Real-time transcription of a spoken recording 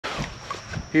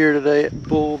Here today at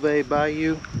Bull Bay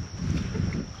Bayou.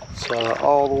 It's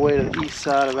all the way to the east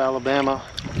side of Alabama.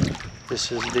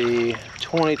 This is the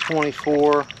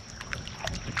 2024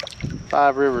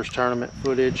 Five Rivers tournament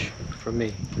footage from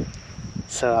me.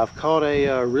 So I've caught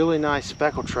a really nice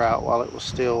speckled trout while it was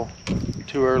still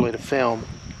too early to film.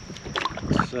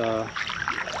 It's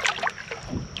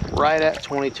right at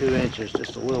 22 inches,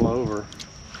 just a little over.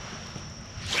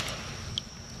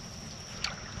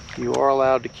 You are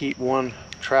allowed to keep one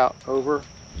trout over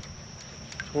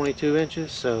 22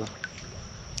 inches, so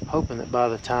I'm hoping that by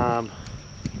the time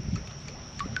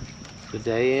the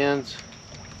day ends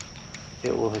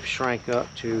it will have shrank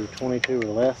up to 22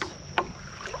 or less.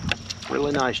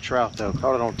 Really nice trout though.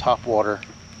 Caught it on top water.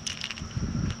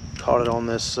 Caught it on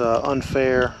this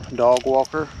Unfair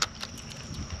Dogwalker.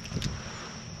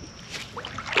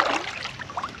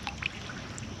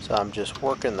 So I'm just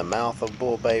working the mouth of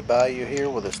Bull Bay Bayou here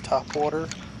with this top water.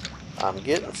 I'm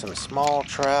getting some small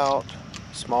trout,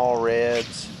 small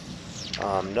reds,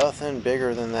 nothing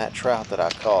bigger than that trout that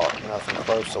I caught, nothing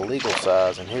close to legal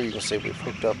size. And here you can see we've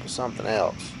hooked up with something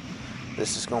else.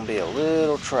 This is going to be a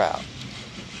little trout.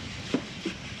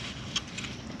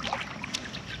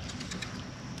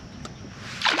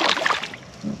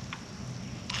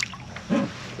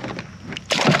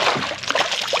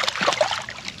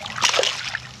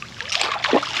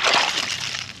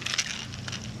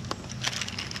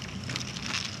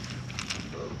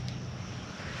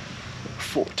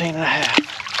 $14 and a half.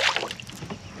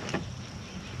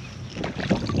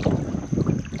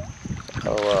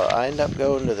 So I end up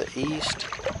going to the east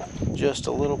just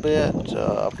a little bit.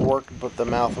 I've worked with the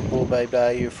mouth of Bull Bay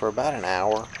Bayou for about an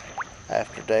hour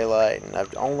after daylight, and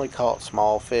I've only caught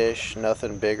small fish,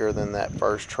 nothing bigger than that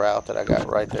first trout that I got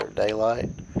right there at daylight.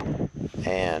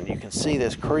 And you can see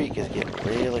this creek is getting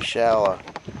really shallow.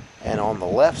 And on the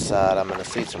left side, I'm going to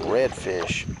see some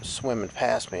redfish swimming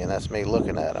past me, and that's me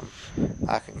looking at them.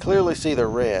 I can clearly see the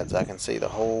reds. I can see the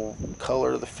whole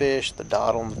color of the fish, the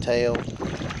dot on the tail,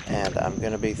 and I'm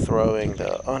going to be throwing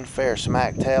the Unfair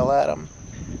smack tail at them,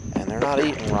 and they're not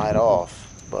eating right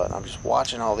off, but I'm just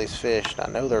watching all these fish, and I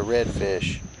know they're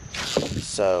redfish,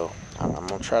 so I'm going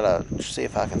to try to see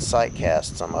if I can sight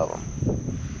cast some of them.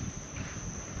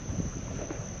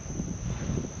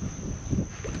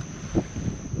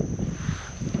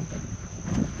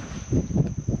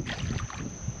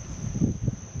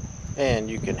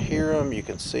 And you can hear them, you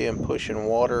can see them pushing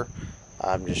water.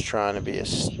 I'm just trying to be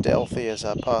as stealthy as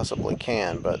I possibly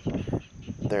can, but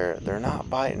they're not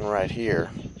biting right here.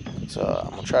 So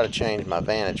I'm gonna try to change my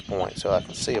vantage point so I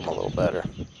can see them a little better.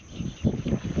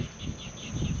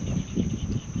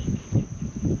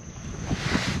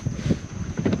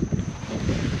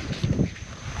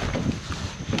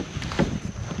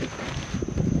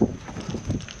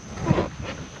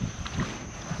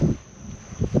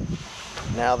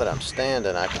 Now that I'm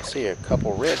standing, I can see a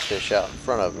couple redfish out in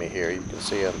front of me here. You can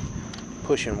see them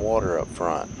pushing water up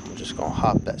front. I'm just going to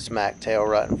hop that smack tail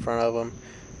right in front of them,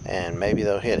 and maybe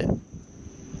they'll hit it.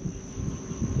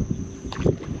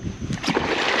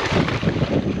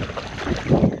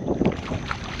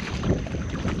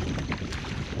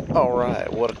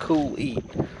 Alright, what a cool eat.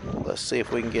 Let's see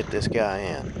if we can get this guy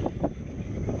in.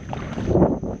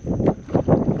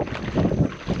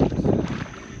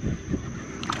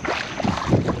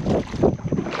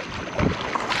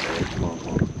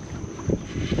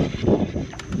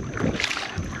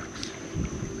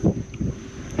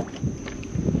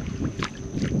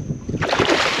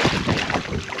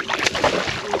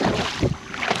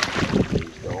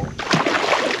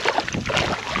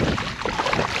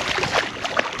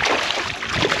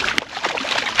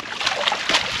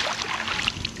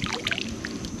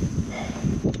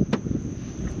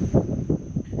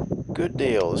 Good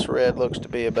deal. This red looks to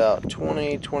be about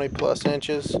 20 plus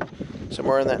inches,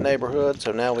 somewhere in that neighborhood.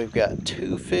 So now we've got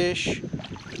two fish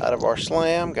out of our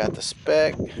slam. Got the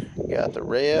speck, got the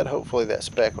red. Hopefully that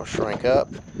speck will shrink up.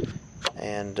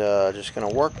 And just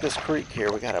gonna work this creek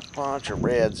here. We got a bunch of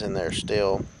reds in there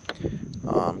still.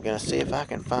 I'm gonna see if I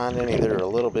can find any that are a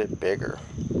little bit bigger.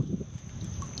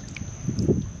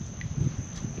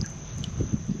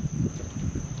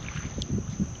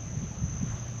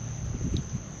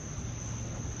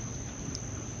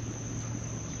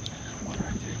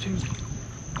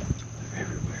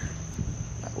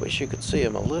 I wish you could see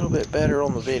them a little bit better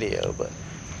on the video, but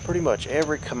pretty much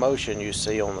every commotion you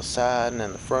see on the side and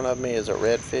in the front of me is a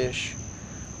redfish.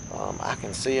 I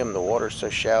can see them, the water's so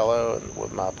shallow, and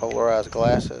with my polarized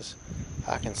glasses,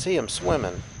 I can see them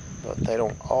swimming, but they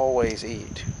don't always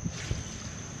eat.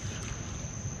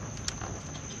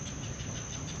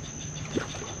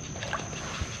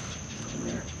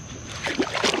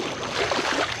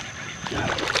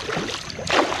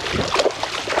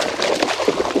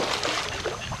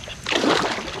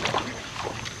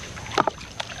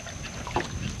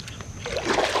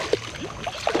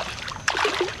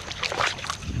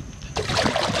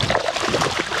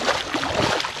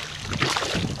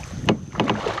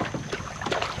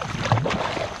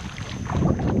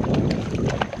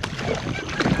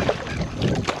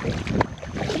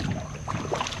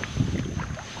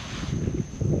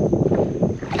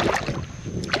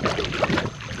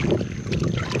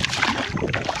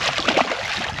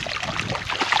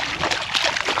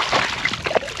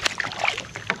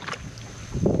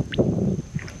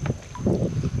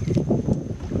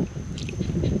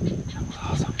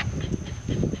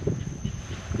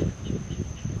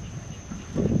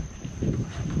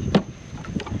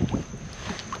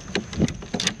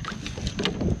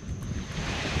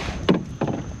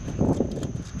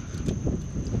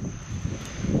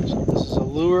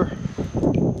 lure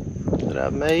that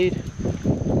I've made.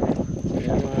 The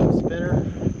inline spinner.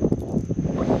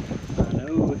 I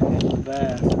know it's a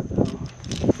bass.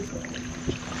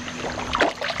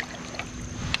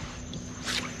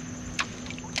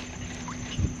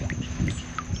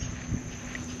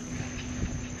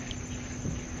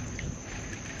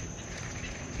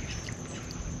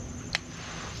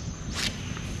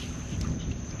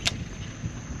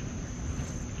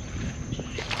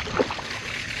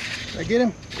 I get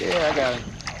him? Yeah, I got him.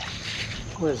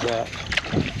 What is that?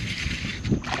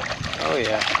 Oh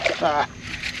yeah. Ah.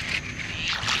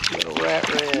 Little rat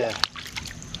red.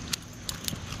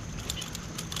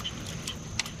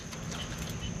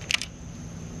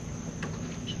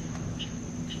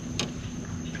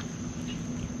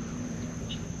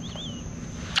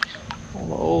 On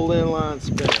the old inline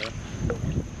spinner.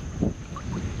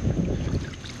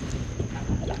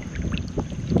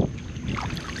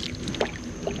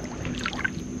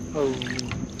 Oh.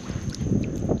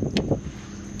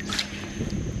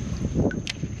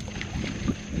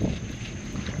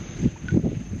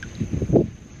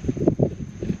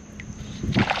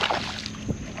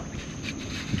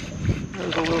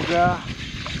 There's a little guy.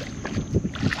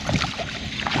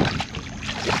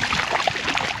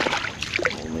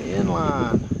 On the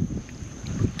inline.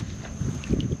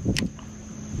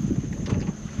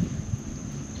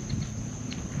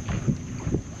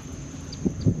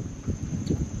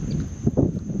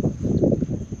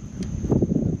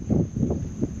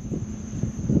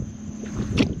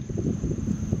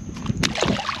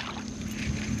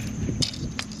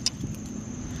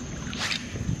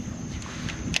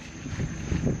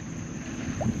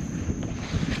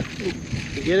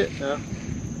 You get it? No.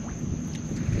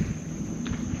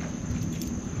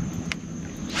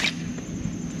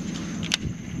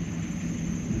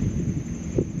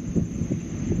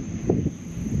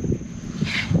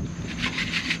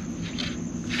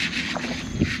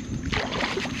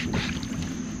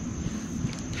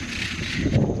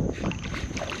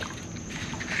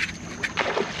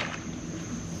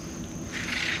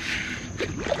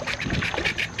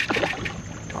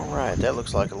 Alright, that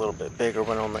looks like a little bit bigger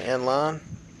one on the inline.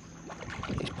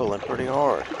 He's pulling pretty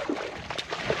hard.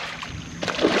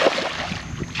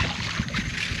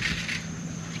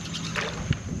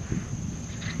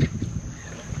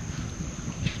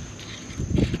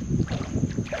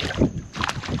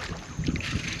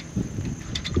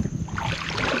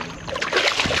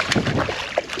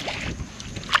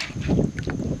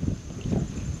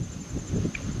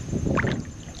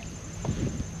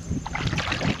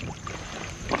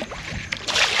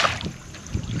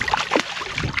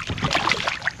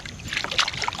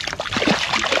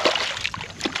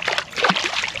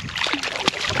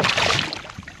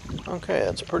 Okay,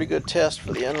 that's a pretty good test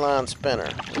for the inline spinner.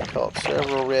 We caught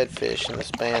several redfish in the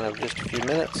span of just a few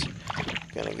minutes.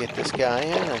 Gonna get this guy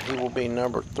in, and he will be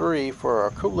number 3 for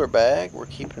our cooler bag. We're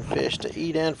keeping fish to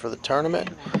eat in for the tournament,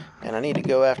 and I need to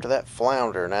go after that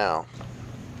flounder now.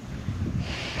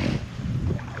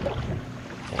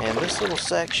 And this little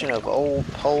section of old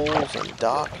poles and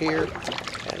dock here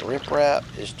and riprap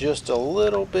is just a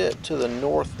little bit to the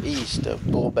northeast of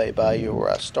Bull Bay Bayou where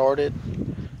I started.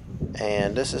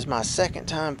 And this is my second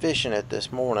time fishing it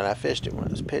this morning. I fished it when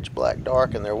it was pitch black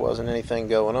dark and there wasn't anything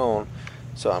going on.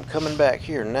 So I'm coming back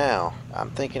here now.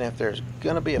 I'm thinking if there's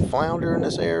gonna be a flounder in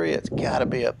this area, it's gotta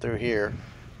be up through here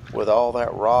with all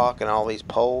that rock and all these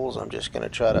poles. I'm just gonna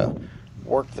try to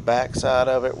work the backside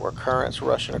of it where current's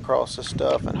rushing across the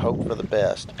stuff and hope for the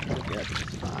best.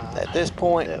 At this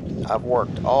point, I've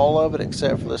worked all of it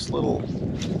except for this little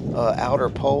outer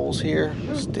poles here.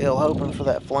 Still hoping for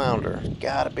that flounder.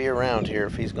 Gotta be around here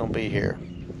if he's gonna be here.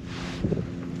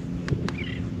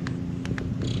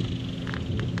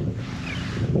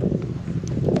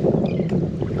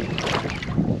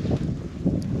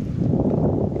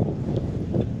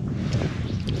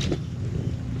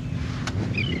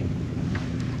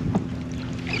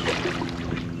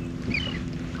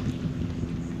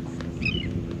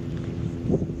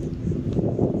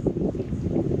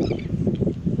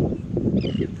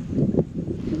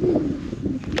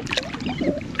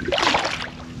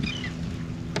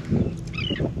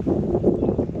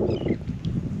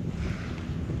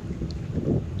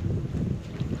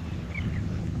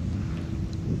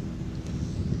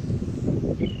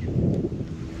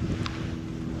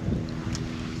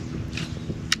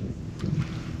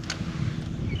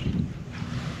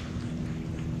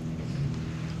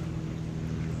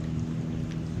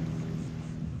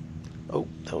 Oh,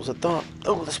 that was a thump.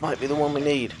 Oh, this might be the one we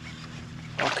need.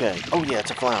 Okay. Oh, yeah,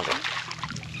 it's a flounder.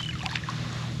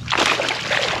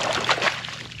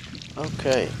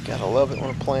 Okay, gotta love it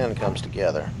when a plan comes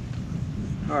together.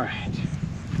 All right.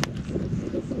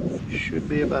 Should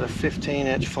be about a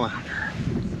 15-inch flounder.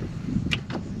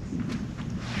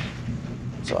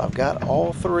 So I've got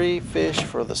all 3 fish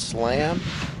for the slam,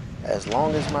 as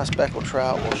long as my speckled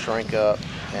trout will shrink up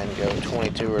and go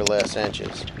 22 or less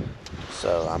inches.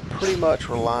 So I'm pretty much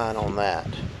relying on that.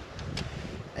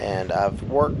 And I've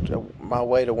worked my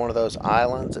way to one of those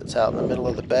islands that's out in the middle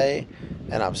of the bay,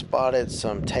 and I've spotted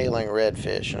some tailing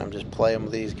redfish, and I'm just playing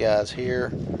with these guys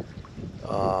here.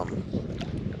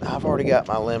 I've already got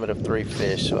my limit of 3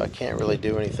 fish, so I can't really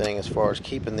do anything as far as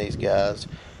keeping these guys,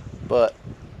 but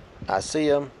I see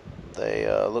them. They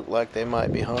look like they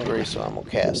might be hungry, so I'm gonna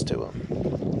cast to them.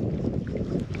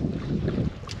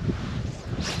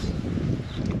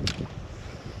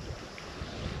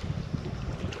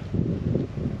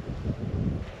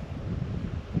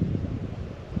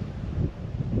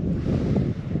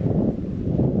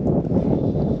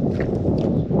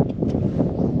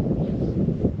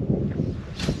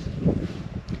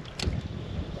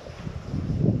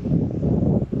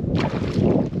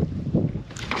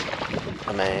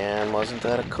 Man, wasn't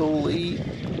that a cool eat? I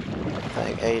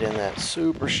think ate in that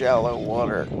super shallow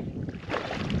water.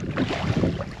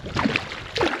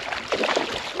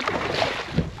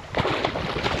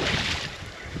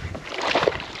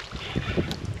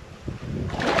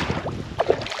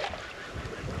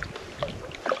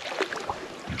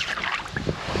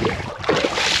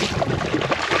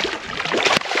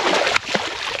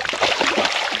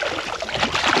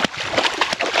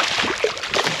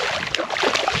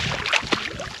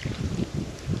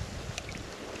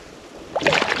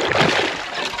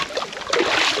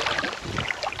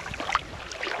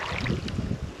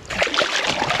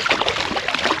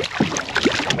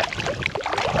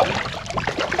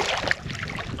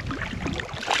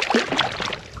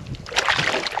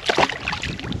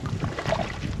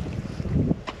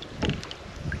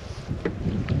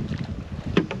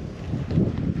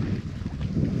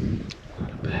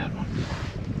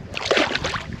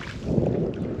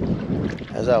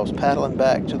 As I was paddling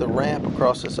back to the ramp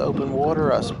across this open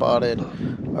water, I spotted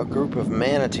a group of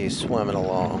manatees swimming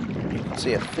along. You can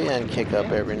see a fin kick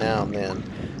up every now and then.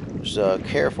 I was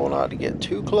careful not to get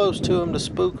too close to them to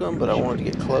spook them, but I wanted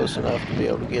to get close enough to be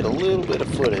able to get a little bit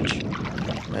of footage.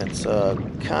 It's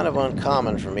kind of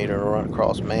uncommon for me to run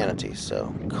across manatees,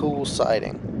 so cool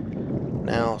sighting.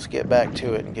 Now let's get back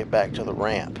to it and get back to the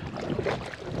ramp.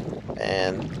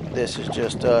 And this is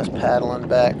just us paddling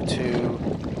back to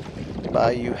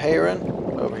Bayou Heron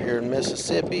over here in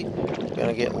Mississippi.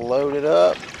 Gonna get loaded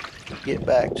up, get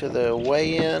back to the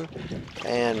weigh-in,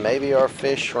 and maybe our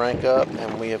fish shrank up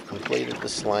and we have completed the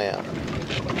slam.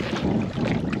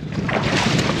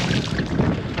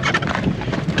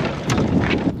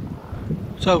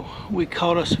 So we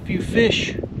caught us a few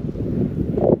fish.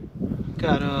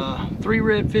 Got 3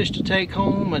 redfish to take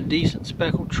home, a decent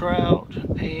speckled trout,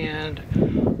 and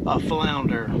a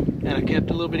flounder, and I kept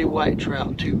a little bitty white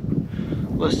trout too.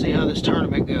 Let's see how this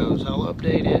tournament goes. I'll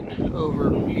update it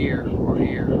over here or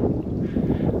here.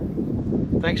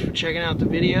 Thanks for checking out the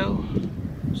video.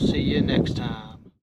 See you next time.